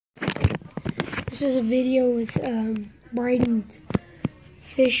This is a video with Braden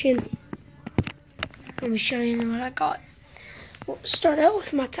fishing. Let me show you what I got. We'll start out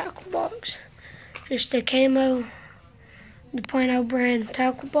with my tackle box. Just a camo, the Plano brand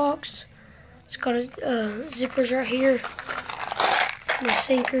tackle box. It's got zippers right here. My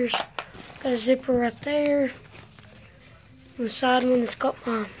sinkers. Got a zipper right there. On the side one, it's got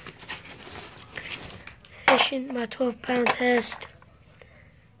my fishing, my 12-pound test.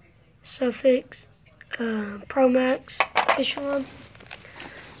 Suffix, Pro Max fishing line,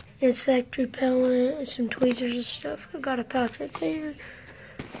 insect repellent, and some tweezers and stuff. I've got a pouch right there, and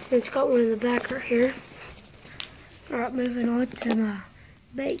it's got one in the back right here. Alright, moving on to my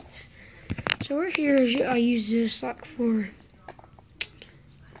baits. So right here, I use this like for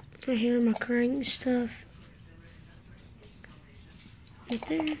right here, my crank and stuff. Right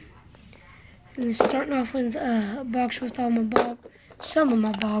there. And then starting off with a box with all my some of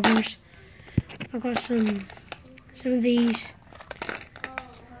my bobbers. I got some of these.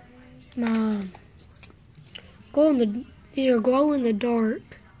 These are glow in the dark.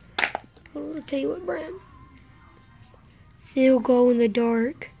 I'll tell you what brand. They'll glow in the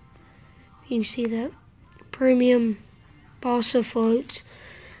dark. You can see that. Premium balsa floats.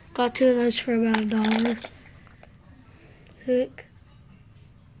 Got 2 of those for about $1. Hook.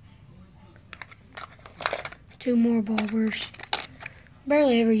 2 more bobbers.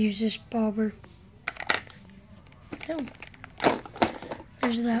 Barely ever use this bobber. So,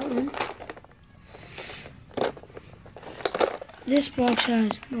 there's that one. This box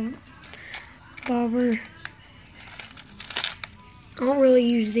has bobber. I don't really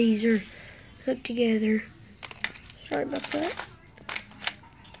use these, or hooked together. Sorry about that.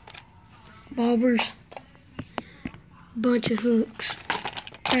 Bobbers. Bunch of hooks.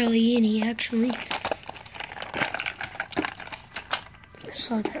 Barely any, actually.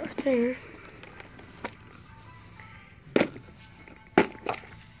 Saw that right there.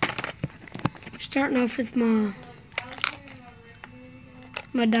 Starting off with my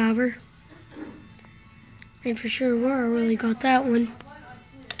diver. Ain't for sure where I really got that one.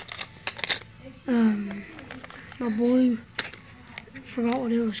 My blue, forgot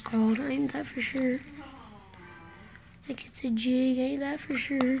what it was called. Ain't that for sure. I think it's a jig, ain't that for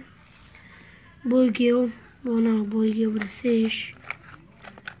sure. Bluegill, well not a bluegill, but a fish.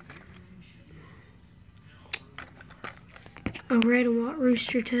 A red and white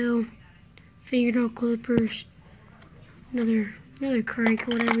rooster tail, fingernail clippers, another crank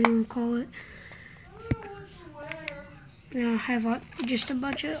or whatever you want to call it. Now I have just a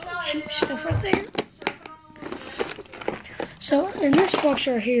bunch of cheap stuff right there. So in this box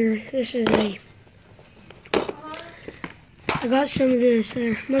right here, this is I got some of this.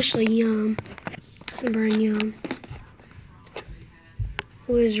 They're mostly Yum, the brand Yum.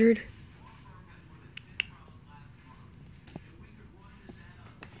 Lizard.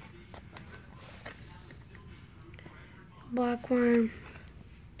 Black worm,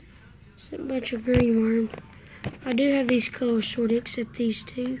 a bunch of green worm. I do have these colors sorted except these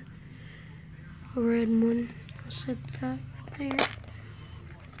 2. A red one. I'll set that right there.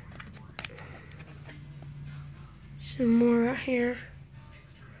 Some more right here.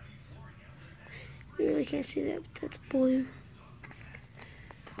 You really can't see that, but that's blue.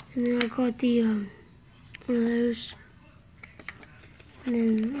 And then I got the one of those. And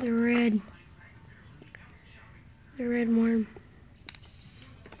then the red worm.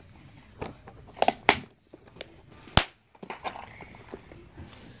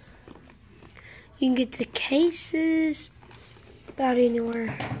 You can get the cases about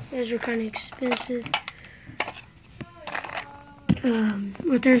anywhere. Those are kind of expensive.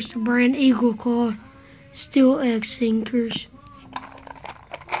 But there's the brand Eagle Claw Steel Egg Sinkers.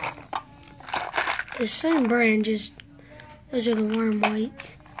 The same brand, just those are the worm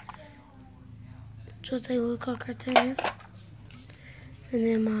weights. That's what they look like right there. And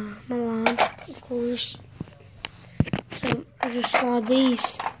then my line, of course. So I just slide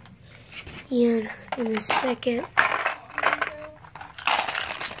these in the second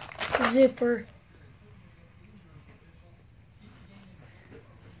zipper.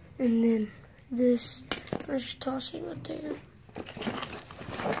 And then this, I just toss it right there.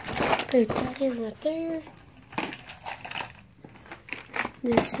 Put that in right there.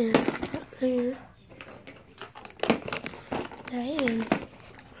 This in right there. That in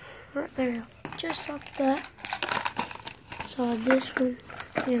right there, just like that. So this one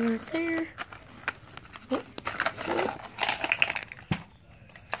in right there.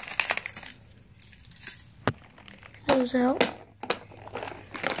 Those out.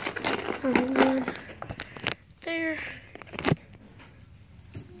 And then there.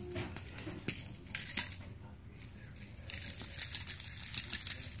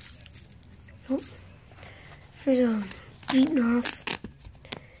 Oh, there's a meat knife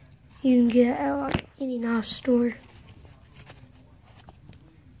you can get at like any knife store.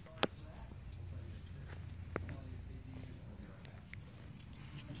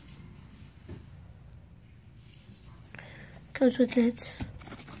 Comes with its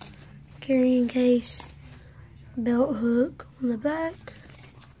carrying case, belt hook on the back,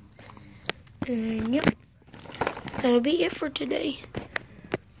 and yep, that'll be it for today.